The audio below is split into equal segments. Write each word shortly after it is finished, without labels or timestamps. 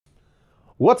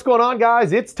What's going on,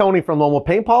 guys? It's Tony from Loma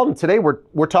Paintball, and today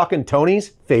we're talking Tony's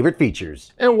favorite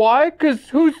features. And why? Because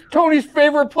who's Tony's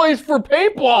favorite place for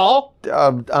paintball?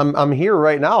 I'm here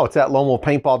right now. It's at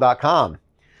lomopaintball.com.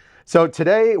 So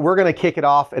today we're going to kick it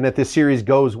off, and if this series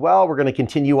goes well, we're going to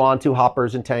continue on to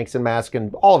hoppers and tanks and masks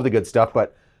and all of the good stuff.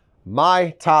 But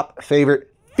my top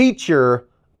favorite feature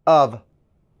of,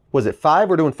 was it 5?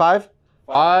 We're doing 5?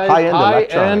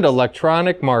 High-end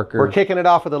electronic markers. We're kicking it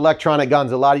off with electronic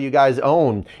guns. A lot of you guys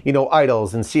own,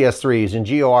 Idols and CS3s and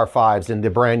GOR5s and the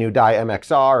brand new Dye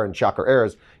MXR and Shocker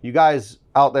Eras. You guys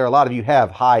out there, a lot of you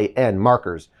have high-end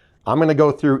markers. I'm going to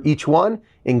go through each one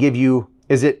and give you,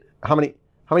 how many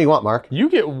you want, Mark? You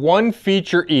get one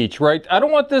feature each, right? I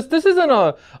don't want this. This isn't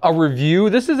a review.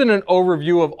 This isn't an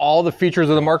overview of all the features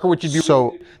of the marker, which you'd be.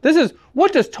 So this is,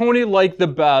 what does Tony like the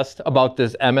best about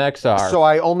this MXR? So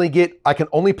I can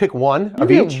only pick one of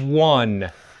each? You get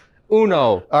one.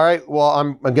 Uno. All right,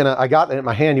 well, I got it in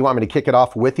my hand. You want me to kick it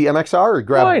off with the MXR or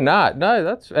grab it? Why not?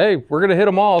 No, hey, we're gonna hit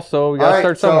them all, so you gotta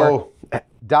start somewhere. So,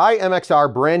 Dye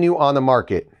MXR, brand new on the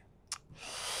market.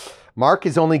 Mark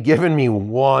has only given me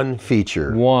one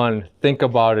feature. One. Think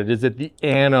about it. Is it the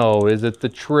ano? Is it the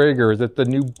trigger? Is it the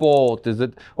new bolt? Is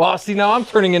it... Well, see, now I'm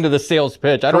turning into the sales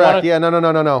pitch. I don't want to... Yeah,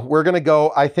 no. We're going to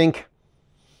go, I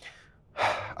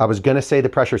was going to say the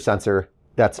pressure sensor.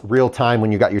 That's real time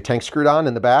when you got your tank screwed on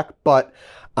in the back. But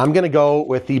I'm going to go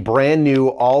with the brand new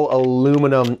all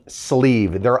aluminum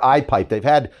sleeve. They're I-pipe. They've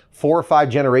had 4 or 5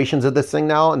 generations of this thing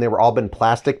now, and they were all been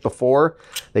plastic before.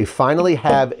 They finally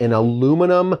have an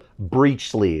aluminum breech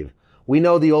sleeve. We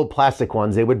know the old plastic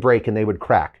ones, they would break and they would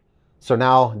crack. So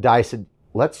now Dye said,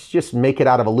 let's just make it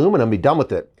out of aluminum, be done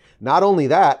with it. Not only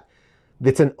that,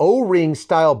 it's an O-ring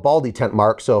style ball detent,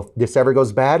 Mark. So if this ever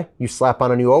goes bad, you slap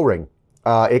on a new O-ring.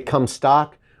 It comes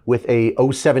stock with a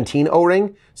 017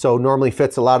 O-ring, so normally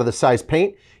fits a lot of the size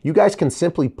paint. You guys can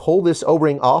simply pull this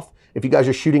O-ring off. If you guys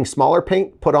are shooting smaller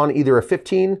paint, put on either a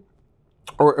 15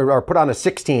 or put on a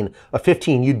 16. A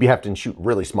 15, you'd be having to shoot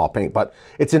really small paint, but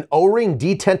it's an O-ring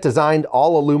detent designed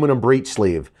all aluminum breech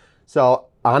sleeve. So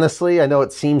honestly, I know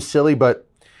it seems silly, but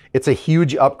it's a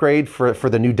huge upgrade for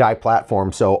the new Dye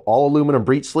platform. So all aluminum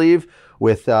breech sleeve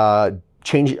with O-rings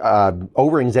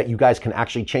that you guys can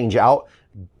actually change out,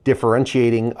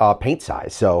 differentiating paint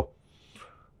size. So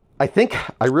I think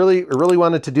I really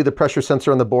wanted to do the pressure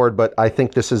sensor on the board, but I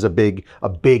think this is a big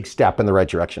step in the right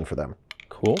direction for them.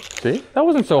 Cool. See, that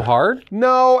wasn't so hard.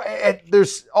 No,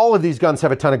 there's all of these guns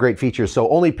have a ton of great features, so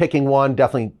only picking one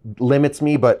definitely limits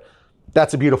me, but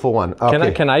that's a beautiful one.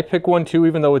 Okay. Can I pick one too,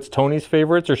 even though it's Tony's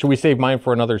favorites, or should we save mine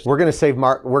for another? We're gonna save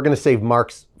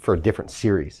Mark's for a different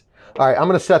series. All right, I'm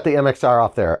gonna set the MXR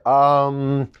off there.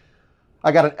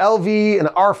 I got an LV, an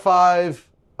R5,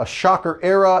 a Shocker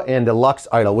Era, and a Lux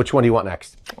Idol. Which one do you want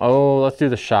next? Oh, let's do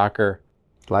the Shocker.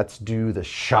 Let's do the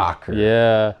Shocker.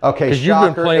 Yeah. Okay, because you've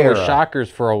been playing with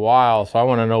Shockers for a while, so I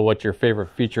want to know what your favorite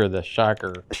feature of the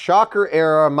Shocker. Shocker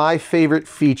Era, my favorite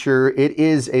feature. It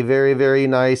is a very, very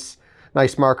nice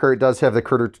marker. It does have the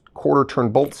quarter turn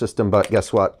bolt system, but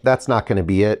guess what? That's not going to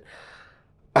be it.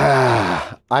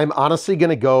 I'm honestly going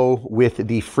to go with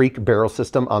the Freak barrel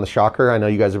system on the Shocker. I know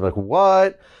you guys are like,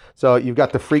 what? So you've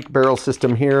got the Freak barrel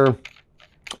system here.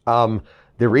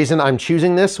 The reason I'm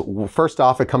choosing this, first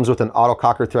off, it comes with an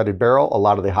autococker threaded barrel. A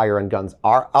lot of the higher end guns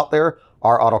out there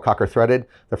are autococker threaded.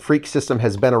 The Freak system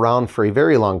has been around for a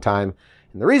very long time.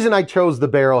 And the reason I chose the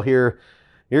barrel here,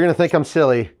 you're going to think I'm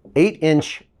silly,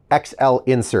 8-inch XL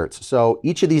inserts. So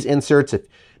each of these inserts,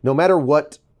 no matter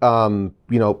what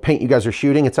paint you guys are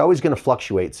shooting, it's always going to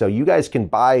fluctuate. So you guys can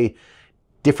buy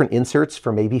different inserts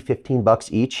for maybe 15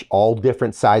 bucks each, all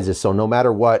different sizes. So no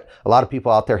matter what, a lot of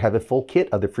people out there have a full kit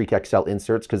of the Freak XL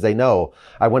inserts because they know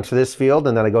I went to this field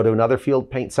and then I go to another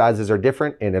field, paint sizes are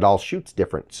different and it all shoots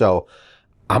different. So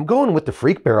I'm going with the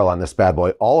Freak barrel on this bad boy.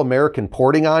 All American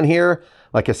porting on here.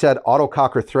 Like I said,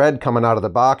 autococker thread coming out of the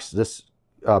box. This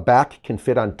back can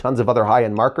fit on tons of other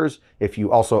high-end markers if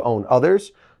you also own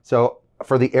others. So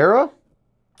for the Era,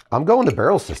 I'm going the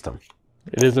barrel system.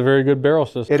 It is a very good barrel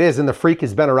system. It is, and the Freak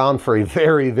has been around for a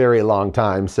very, very long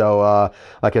time. So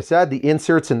like I said, the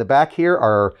inserts in the back here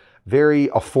are very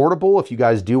affordable if you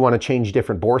guys do want to change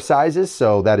different bore sizes.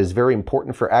 So that is very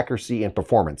important for accuracy and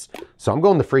performance. So I'm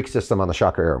going the Freak system on the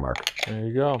Shocker Era, Mark. There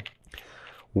you go.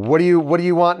 What do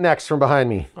you want next from behind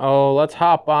me? Oh, let's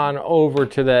hop on over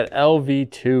to that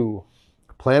LV2.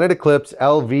 Planet Eclipse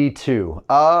LV2.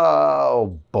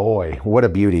 Oh boy, what a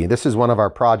beauty. This is one of our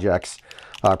projects.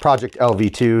 Project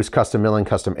LV2's custom milling,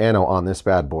 custom ano on this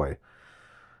bad boy.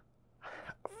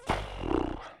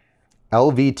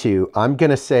 LV2, I'm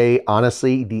gonna say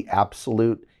honestly, the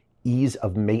absolute ease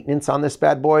of maintenance on this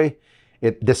bad boy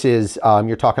This is,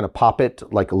 you're talking a poppet,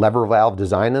 like lever valve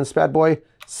design in this bad boy.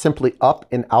 Simply up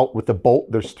and out with the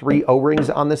bolt. There's 3 O-rings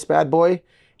on this bad boy.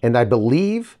 And I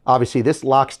believe, obviously this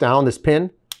locks down, this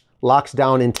pin locks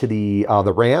down into the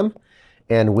ram.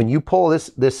 And when you pull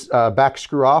this back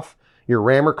screw off, your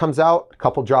rammer comes out, a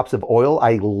couple drops of oil.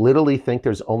 I literally think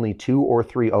there's only 2 or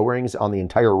 3 O-rings on the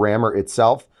entire rammer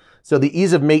itself. So the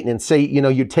ease of maintenance, say, you know,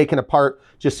 you're taking apart,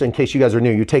 just in case you guys are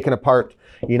new, you're taking apart,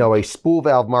 you know, a spool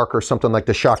valve marker, something like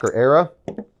the Shocker Era.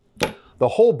 The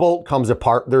whole bolt comes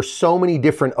apart. There's so many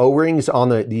different O-rings on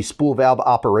the spool valve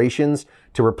operations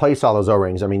to replace all those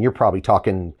O-rings. I mean, you're probably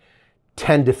talking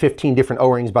 10 to 15 different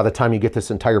O-rings by the time you get this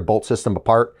entire bolt system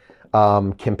apart,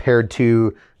 compared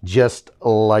to just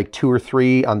like 2 or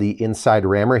 3 on the inside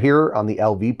rammer here on the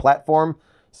LV platform.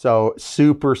 So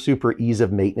super, super ease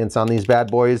of maintenance on these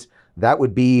bad boys. That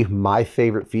would be my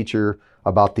favorite feature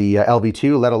about the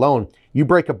LV2, let alone you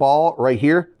break a ball right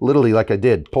here, literally like I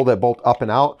did, pull that bolt up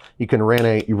and out. You can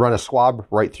run a swab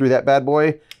right through that bad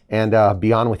boy and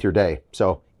be on with your day.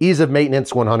 So ease of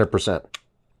maintenance, 100%.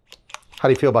 How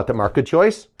do you feel about that, Mark? Good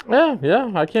choice?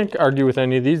 Yeah, I can't argue with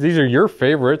any of these. These are your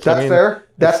favorites. That's fair.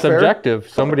 That's subjective.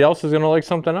 Somebody else is going to like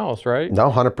something else, right? No,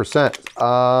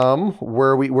 100%. Where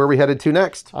are we headed to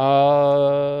next?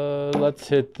 Let's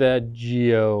hit that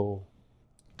Geo.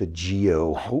 The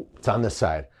Geo. Oh, it's on this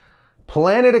side.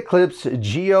 Planet Eclipse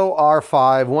Geo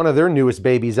R5, one of their newest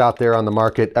babies out there on the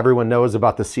market. Everyone knows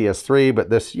about the CS3, but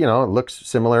this, you know, it looks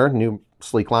similar, new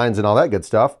sleek lines and all that good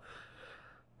stuff.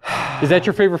 Is that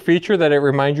your favorite feature, that it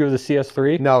reminds you of the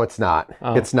CS3? No, it's not.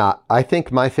 Oh. It's not. I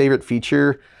think my favorite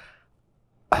feature,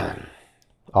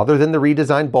 other than the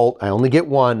redesigned bolt, I only get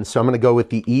one, so I'm going to go with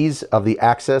the ease of the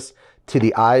access to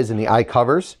the eyes and the eye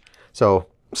covers. So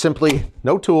simply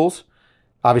no tools.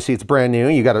 Obviously, it's brand new.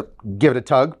 You got to give it a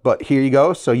tug, but here you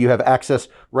go. So you have access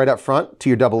right up front to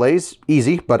your double A's.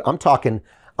 Easy, but I'm talking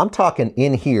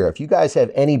in here. If you guys have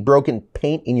any broken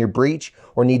paint in your breech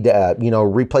or need to, you know,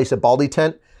 replace a baldy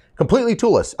tent, completely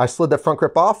toolless. I slid that front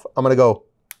grip off. I'm going to go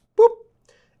boop.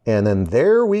 And then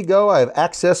there we go. I have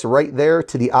access right there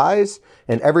to the eyes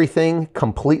and everything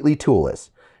completely toolless.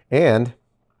 And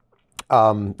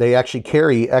they actually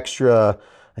carry extra,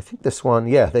 I think this one,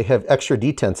 yeah, they have extra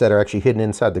detents that are actually hidden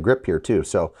inside the grip here too.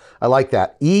 So I like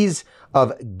that. Ease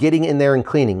of getting in there and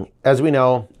cleaning. As we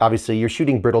know, obviously you're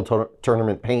shooting brittle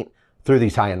tournament paint through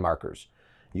these high-end markers.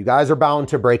 You guys are bound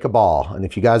to break a ball. And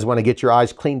if you guys want to get your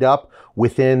eyes cleaned up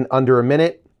within under a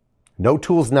minute, no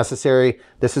tools necessary.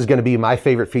 This is going to be my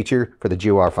favorite feature for the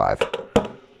Geo R5.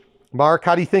 Mark,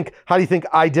 how do you think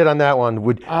I did on that one?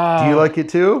 Do you like it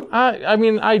too? I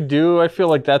mean, I do. I feel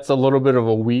like that's a little bit of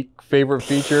a weak favorite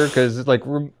feature because like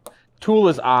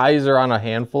toolless eyes are on a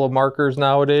handful of markers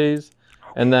nowadays.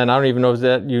 And then I don't even know, is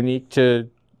that unique to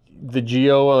the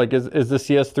Geo? Like, is the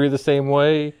CS3 the same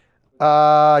way?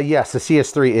 Yes, the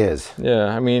CS3 is. Yeah,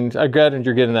 I mean, I get it,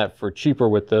 you're getting that for cheaper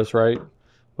with this, right?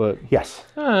 But yes.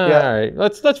 Yeah. All right,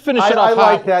 let's finish it off. I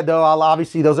like that though.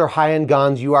 Obviously, those are high-end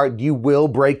guns. You will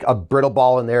break a brittle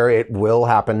ball in there. It will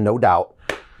happen, no doubt.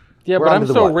 Yeah, but I'm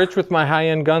so rich with my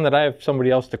high-end gun that I have somebody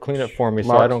else to clean it for me,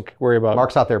 so I don't worry about it.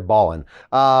 Mark's out there balling.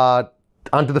 On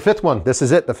to the 5th one. This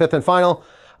is it, the 5th and final.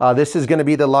 This is going to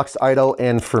be the Lux Idol,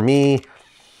 and for me,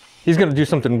 he's going to do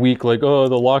something weak like, oh,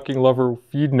 the locking lever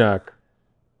feed neck.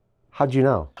 How'd you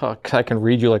know? 'Cause I can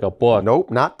read you like a book.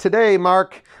 Nope, not today,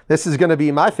 Mark. This is going to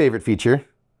be my favorite feature.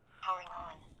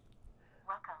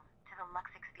 Welcome to the Lux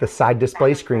Experience. The side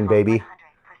display screen, baby. 100%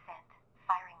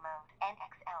 firing mode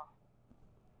NXL.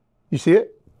 You see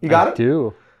it? You got it? I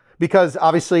do. Because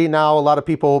obviously now a lot of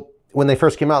people, when they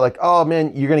first came out, like, oh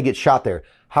man, you're going to get shot there.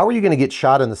 How are you going to get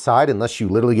shot in the side unless you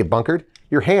literally get bunkered?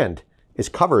 Your hand is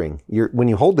covering. When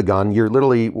you hold the gun, you're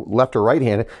literally left or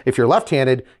right-handed. If you're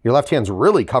left-handed, your left hand's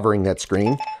really covering that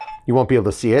screen. You won't be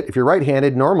able to see it. If you're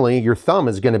right-handed, normally your thumb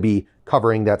is going to be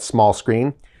covering that small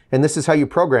screen. And this is how you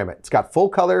program it. It's got full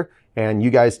color, and you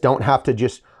guys don't have to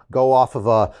just go off of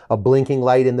a blinking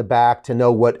light in the back to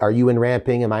know what, are you in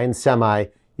ramping, am I in semi?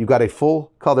 You've got a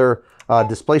full color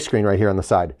display screen right here on the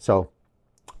side. So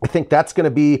I think that's going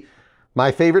to be my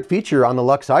favorite feature on the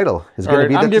Lux Idol. Is going to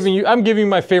be I'm giving you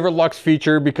my favorite Lux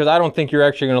feature because I don't think you're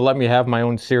actually going to let me have my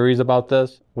own series about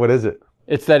this. What is it?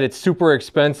 It's that it's super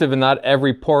expensive and not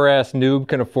every poor ass noob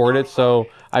can afford it. So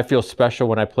I feel special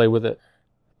when I play with it.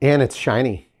 And it's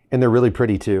shiny, and they're really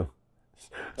pretty too.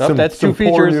 Oh, that's two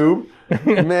features. Poor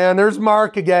noob. Man, there's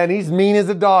Mark again. He's mean as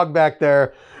a dog back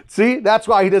there. See, that's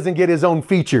why he doesn't get his own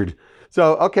featured.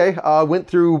 So, okay, went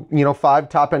through 5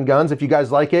 top-end guns. If you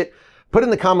guys like it, put in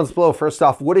the comments below, first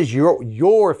off, what is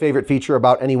your favorite feature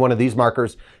about any one of these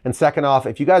markers? And second off,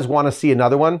 if you guys want to see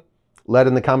another one, let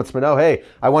in the comments below, hey,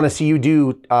 I want to see you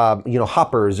do, you know,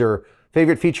 hoppers or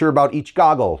favorite feature about each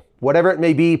goggle. Whatever it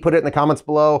may be, put it in the comments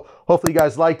below. Hopefully you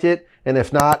guys liked it. And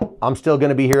if not, I'm still going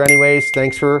to be here anyways.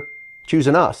 Thanks for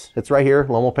choosing us. It's right here,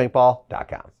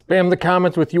 lomopaintball.com. Spam the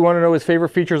comments with you want to know his favorite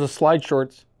features of slide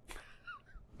shorts.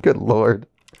 Good Lord.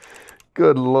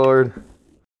 Good Lord.